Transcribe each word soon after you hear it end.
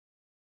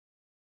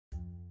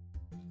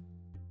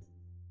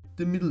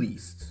The Middle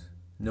East,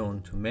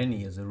 known to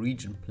many as a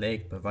region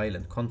plagued by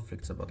violent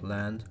conflicts about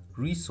land,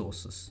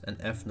 resources and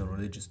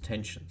ethno-religious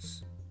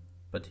tensions.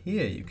 But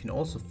here you can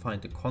also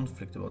find a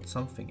conflict about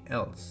something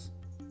else,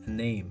 a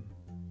name.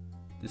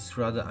 This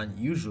rather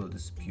unusual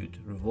dispute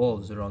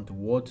revolves around the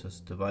waters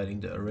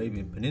dividing the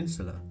Arabian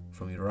Peninsula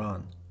from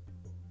Iran.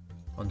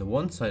 On the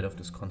one side of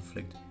this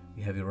conflict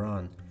we have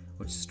Iran,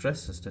 which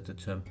stresses that the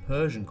term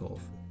Persian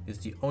Gulf is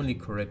the only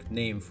correct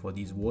name for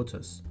these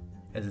waters,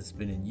 as it's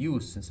been in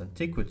use since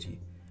antiquity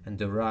and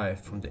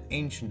derived from the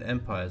ancient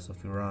empires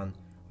of Iran,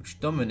 which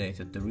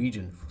dominated the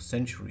region for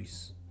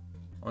centuries.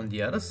 On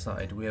the other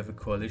side we have a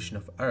coalition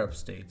of Arab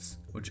states,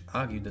 which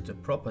argue that the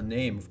proper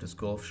name of this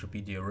Gulf should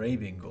be the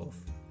Arabian Gulf,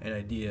 an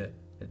idea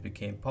that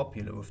became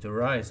popular with the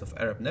rise of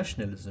Arab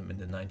nationalism in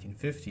the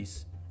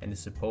 1950s and is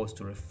supposed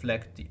to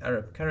reflect the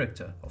Arab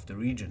character of the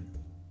region.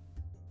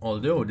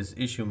 Although this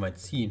issue might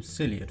seem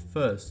silly at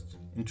first,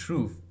 in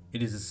truth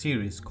it is a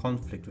serious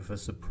conflict with a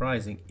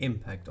surprising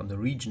impact on the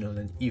regional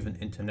and even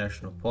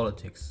international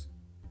politics.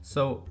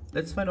 So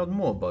let's find out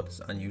more about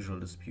this unusual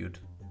dispute.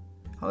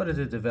 How did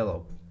it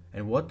develop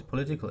and what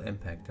political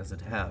impact does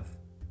it have?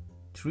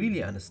 To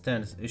really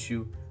understand this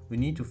issue, we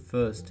need to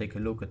first take a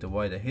look at the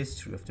wider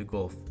history of the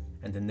Gulf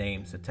and the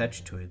names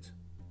attached to it.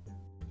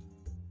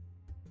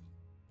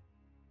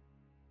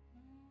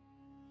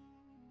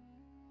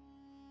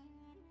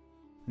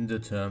 The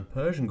term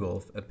Persian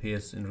Gulf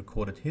appears in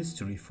recorded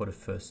history for the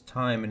first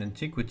time in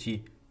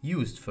antiquity,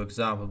 used for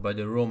example by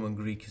the Roman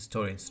Greek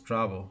historian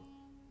Strabo.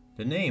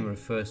 The name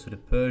refers to the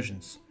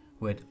Persians,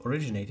 who had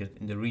originated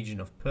in the region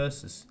of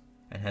Persis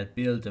and had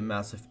built a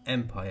massive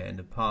empire in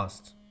the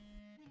past.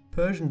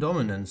 Persian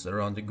dominance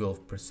around the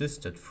Gulf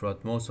persisted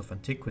throughout most of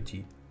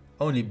antiquity,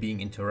 only being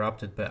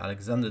interrupted by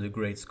Alexander the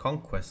Great's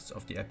conquests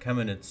of the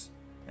Achaemenids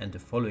and the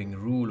following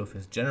rule of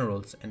his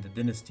generals and the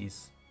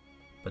dynasties.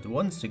 But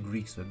once the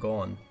Greeks were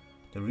gone,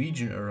 the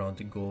region around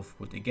the Gulf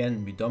would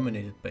again be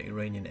dominated by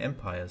Iranian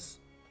empires,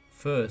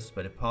 first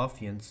by the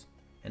Parthians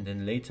and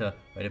then later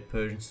by the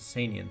Persian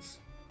Sasanians.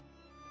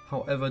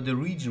 However, the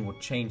region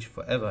would change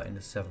forever in the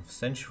 7th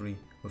century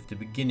with the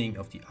beginning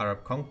of the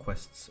Arab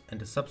conquests and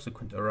the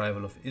subsequent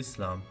arrival of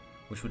Islam,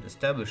 which would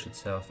establish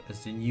itself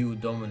as the new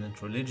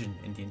dominant religion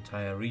in the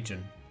entire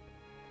region.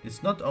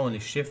 This not only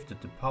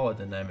shifted the power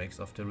dynamics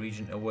of the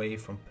region away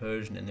from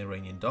Persian and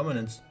Iranian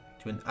dominance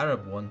to an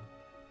Arab one,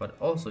 but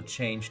also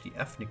changed the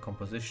ethnic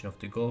composition of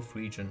the Gulf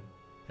region,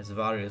 as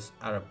various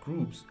Arab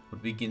groups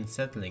would begin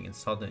settling in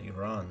southern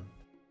Iran.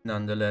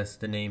 Nonetheless,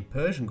 the name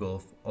Persian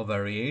Gulf, or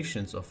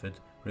variations of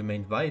it,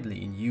 remained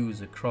widely in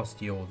use across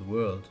the Old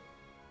World.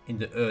 In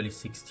the early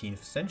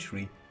 16th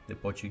century, the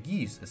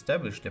Portuguese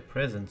established their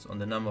presence on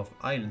the number of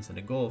islands in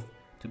the Gulf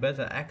to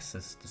better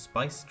access the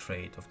spice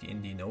trade of the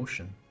Indian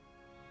Ocean.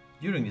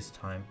 During this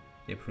time,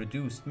 they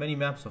produced many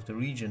maps of the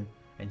region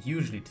and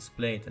usually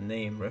displayed a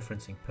name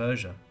referencing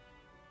Persia.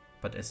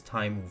 But as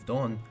time moved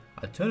on,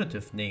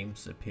 alternative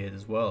names appeared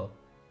as well.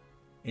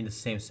 In the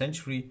same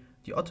century,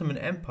 the Ottoman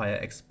Empire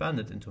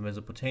expanded into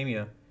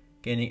Mesopotamia,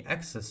 gaining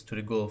access to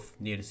the Gulf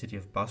near the city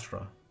of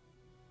Basra.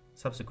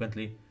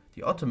 Subsequently,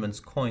 the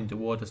Ottomans coined the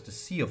waters the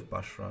Sea of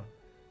Basra,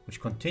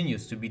 which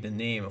continues to be the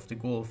name of the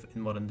Gulf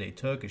in modern-day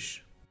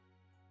Turkish.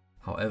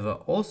 However,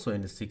 also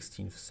in the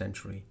 16th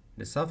century,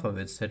 the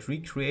Safavids had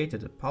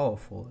recreated a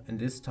powerful and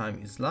this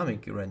time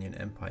Islamic Iranian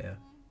empire,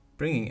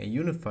 bringing a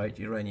unified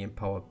Iranian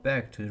power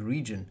back to the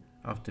region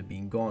after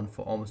being gone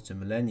for almost a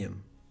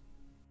millennium.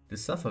 The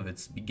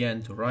Safavids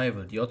began to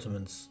rival the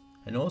Ottomans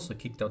and also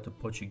kicked out the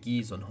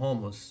Portuguese on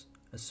Hormuz,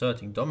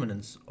 asserting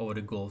dominance over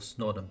the Gulf's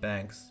northern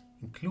banks,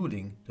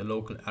 including the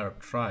local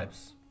Arab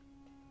tribes.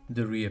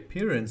 The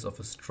reappearance of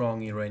a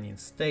strong Iranian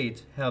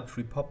state helped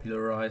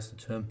repopularize the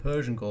term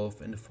Persian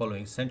Gulf in the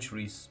following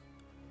centuries.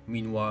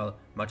 Meanwhile,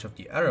 much of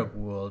the Arab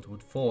world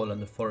would fall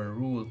under foreign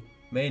rule,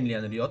 mainly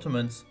under the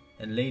Ottomans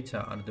and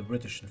later under the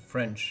British and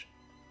French.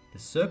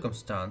 This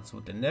circumstance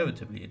would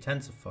inevitably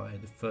intensify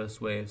the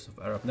first waves of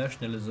Arab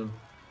nationalism,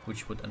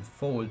 which would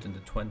unfold in the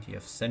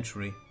 20th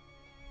century.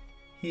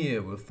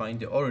 Here we'll find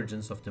the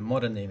origins of the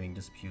modern naming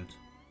dispute.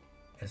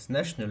 As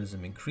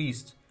nationalism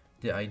increased,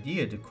 the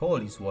idea to call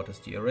these waters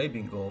the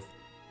Arabian Gulf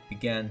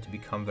began to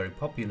become very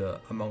popular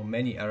among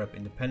many Arab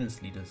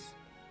independence leaders.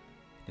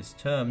 This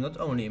term not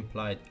only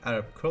implied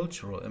Arab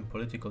cultural and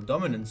political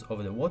dominance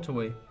over the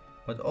waterway,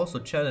 but also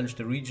challenged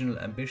the regional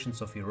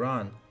ambitions of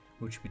Iran,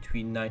 which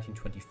between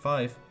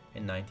 1925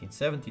 and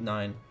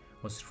 1979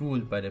 was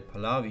ruled by the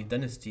Pahlavi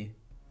dynasty.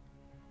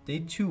 They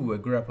too were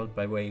grappled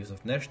by waves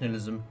of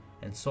nationalism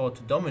and sought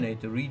to dominate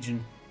the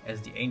region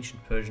as the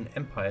ancient Persian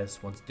empires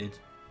once did.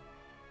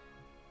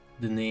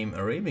 The name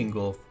Arabian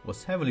Gulf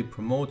was heavily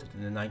promoted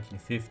in the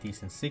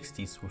 1950s and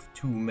 60s with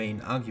two main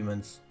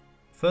arguments.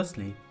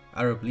 Firstly,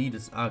 Arab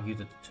leaders argued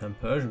that the term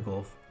Persian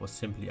Gulf was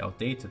simply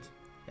outdated,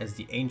 as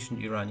the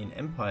ancient Iranian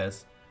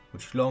empires,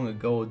 which long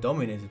ago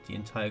dominated the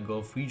entire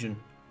Gulf region,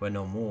 were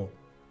no more.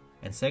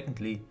 And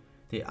secondly,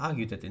 they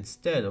argued that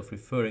instead of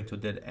referring to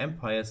dead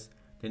empires,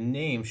 the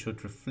name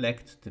should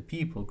reflect the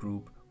people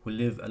group who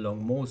live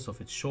along most of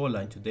its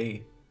shoreline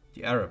today,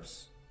 the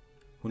Arabs.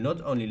 who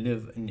not only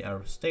live in the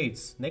Arab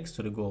states next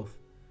to the Gulf,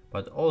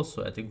 but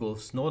also at the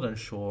Gulf's northern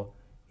shore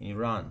in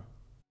Iran.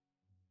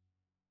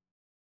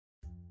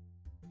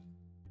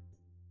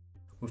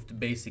 With the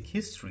basic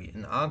history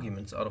and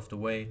arguments out of the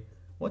way,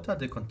 what are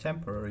the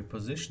contemporary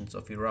positions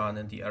of Iran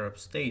and the Arab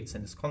states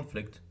in this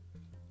conflict?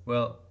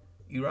 Well,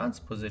 Iran's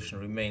position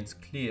remains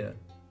clear.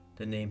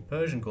 The name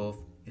Persian Gulf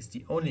is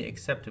the only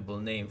acceptable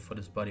name for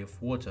this body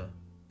of water.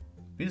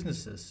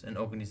 Businesses and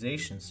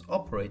organizations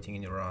operating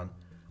in Iran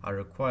are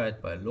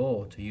required by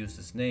law to use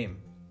this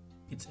name.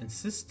 Its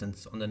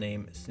insistence on the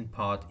name is in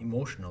part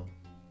emotional.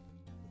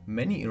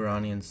 Many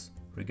Iranians,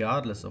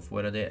 regardless of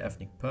whether they are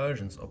ethnic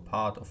Persians or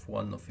part of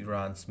one of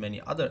Iran's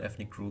many other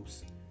ethnic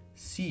groups,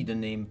 see the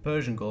name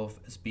Persian Gulf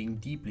as being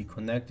deeply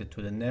connected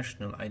to the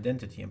national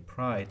identity and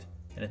pride,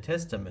 and a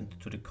testament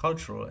to the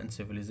cultural and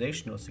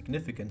civilizational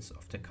significance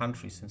of the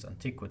country since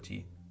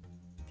antiquity.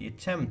 The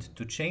attempt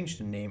to change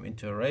the name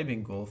into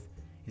Arabian Gulf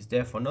is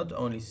therefore not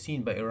only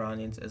seen by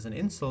Iranians as an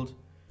insult,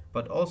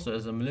 but also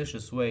as a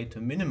malicious way to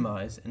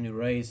minimize and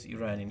erase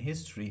Iranian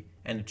history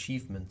and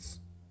achievements.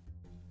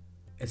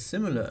 A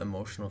similar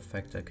emotional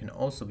factor can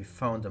also be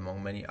found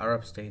among many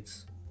Arab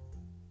states.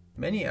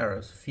 Many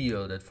Arabs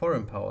feel that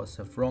foreign powers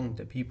have wronged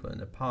their people in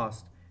the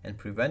past and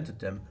prevented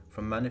them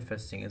from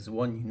manifesting as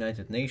one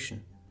united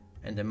nation,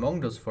 and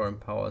among those foreign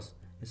powers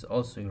is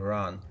also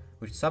Iran,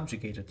 which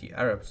subjugated the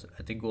Arabs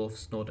at the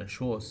Gulf's northern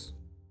shores.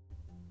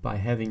 By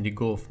having the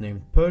Gulf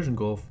named Persian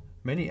Gulf,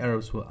 many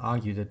Arabs will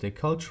argue that their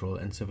cultural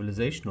and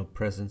civilizational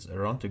presence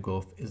around the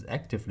Gulf is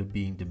actively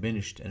being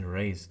diminished and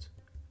erased.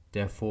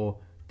 Therefore,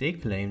 they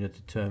claim that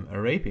the term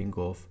Arabian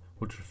Gulf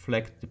would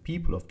reflect the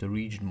people of the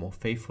region more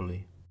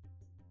faithfully.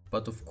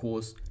 But of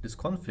course, this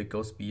conflict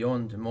goes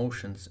beyond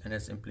emotions and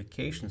has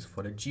implications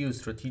for the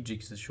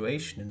geostrategic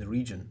situation in the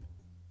region.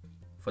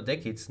 For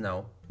decades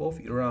now, both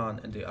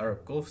Iran and the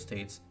Arab Gulf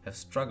states have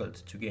struggled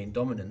to gain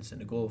dominance in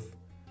the Gulf,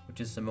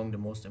 which is among the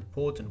most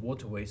important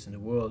waterways in the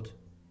world.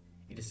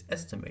 It is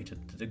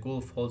estimated that the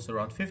Gulf holds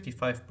around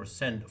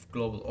 55% of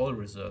global oil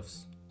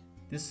reserves.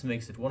 This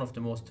makes it one of the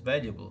most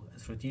valuable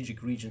and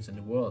strategic regions in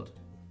the world.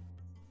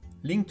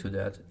 Linked to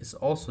that is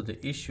also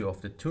the issue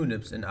of the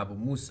Tunips in Abu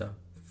Musa,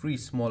 3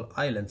 small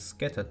islands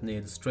scattered near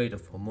the Strait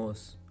of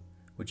Hormuz,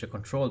 which are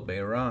controlled by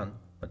Iran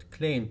but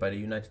claimed by the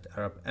United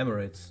Arab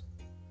Emirates.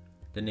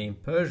 The name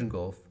Persian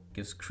Gulf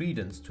gives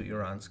credence to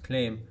Iran's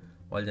claim,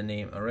 while the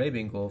name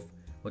Arabian Gulf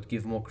would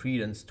give more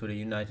credence to the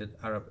United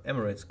Arab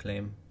Emirates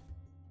claim.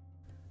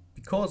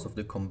 Because of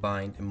the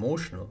combined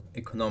emotional,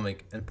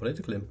 economic and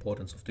political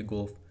importance of the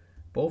Gulf,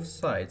 both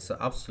sides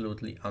are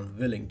absolutely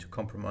unwilling to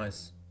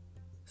compromise.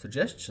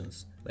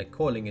 Suggestions like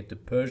calling it the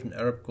Persian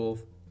Arab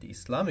Gulf, the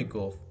Islamic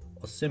Gulf,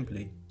 or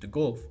simply the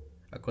Gulf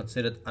are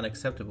considered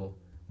unacceptable,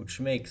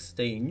 which makes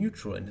staying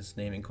neutral in this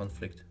naming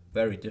conflict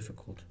very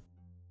difficult.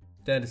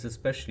 That is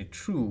especially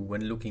true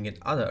when looking at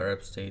other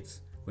Arab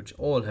states, which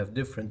all have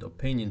different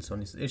opinions on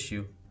this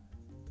issue.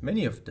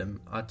 Many of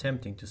them are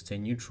attempting to stay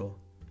neutral.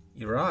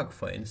 Iraq,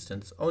 for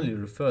instance, only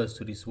refers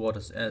to these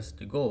waters as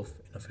the Gulf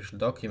in official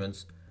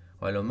documents,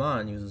 while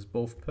Oman uses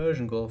both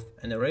Persian Gulf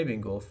and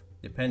Arabian Gulf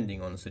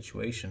depending on the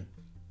situation.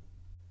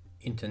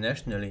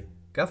 Internationally,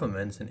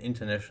 governments and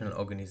international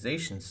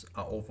organizations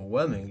are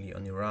overwhelmingly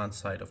on Iran's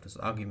side of this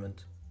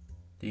argument.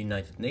 The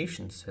United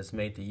Nations has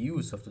made the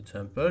use of the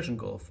term Persian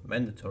Gulf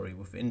mandatory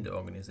within the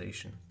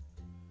organization.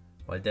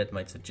 While that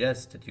might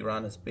suggest that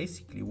Iran has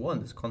basically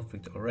won this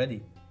conflict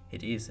already,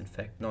 it is in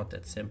fact not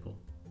that simple.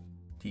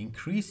 The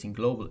increasing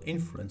global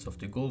influence of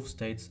the Gulf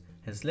states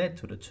has led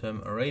to the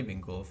term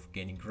Arabian Gulf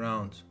gaining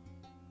ground.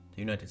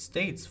 The United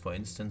States, for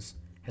instance,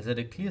 has had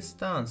a clear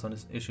stance on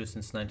this issue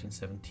since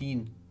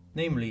 1917,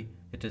 namely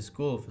that this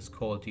Gulf is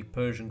called the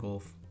Persian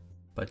Gulf.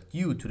 But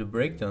due to the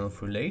breakdown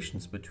of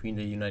relations between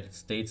the United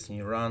States and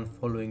Iran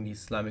following the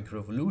Islamic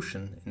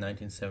Revolution in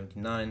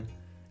 1979,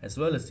 as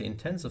well as the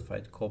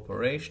intensified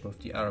cooperation with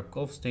the Arab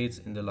Gulf states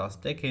in the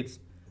last decades,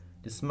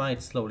 this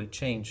might slowly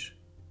change.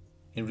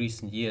 In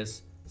recent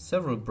years,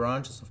 several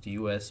branches of the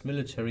US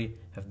military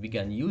have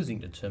begun using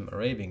the term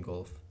Arabian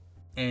Gulf,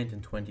 and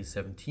in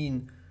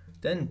 2017,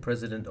 then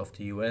President of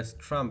the US,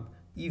 Trump,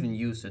 even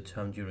used the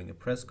term during a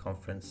press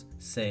conference,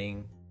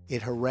 saying,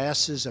 "It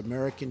harasses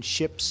American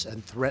ships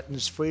and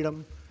threatens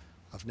freedom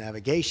of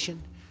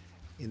navigation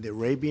in the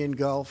Arabian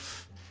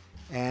Gulf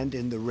and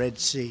in the Red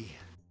Sea."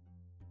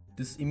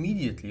 This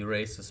immediately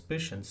raised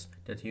suspicions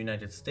that the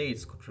United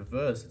States could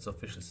reverse its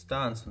official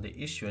stance on the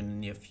issue in the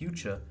near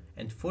future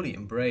and fully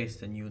embrace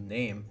the new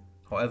name.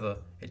 However,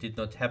 it did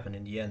not happen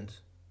in the end.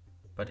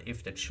 But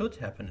if that should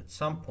happen at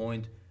some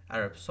point,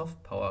 Arab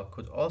soft power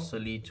could also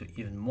lead to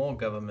even more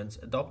governments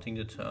adopting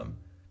the term,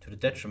 to the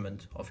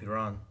detriment of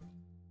Iran.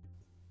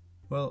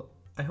 Well,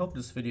 I hope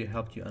this video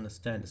helped you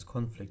understand this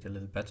conflict a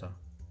little better.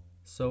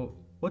 So,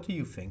 what do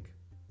you think?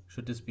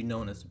 Should this be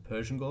known as the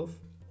Persian Gulf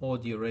or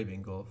the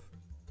Arabian Gulf?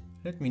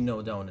 Let me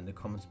know down in the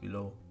comments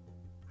below.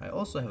 I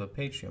also have a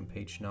Patreon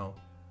page now,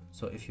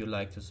 so if you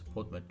like to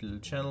support my little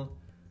channel,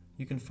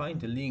 you can find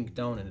the link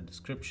down in the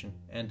description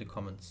and the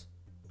comments.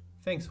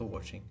 Thanks for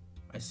watching.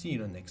 I see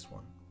you in the next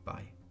one.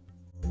 Bye.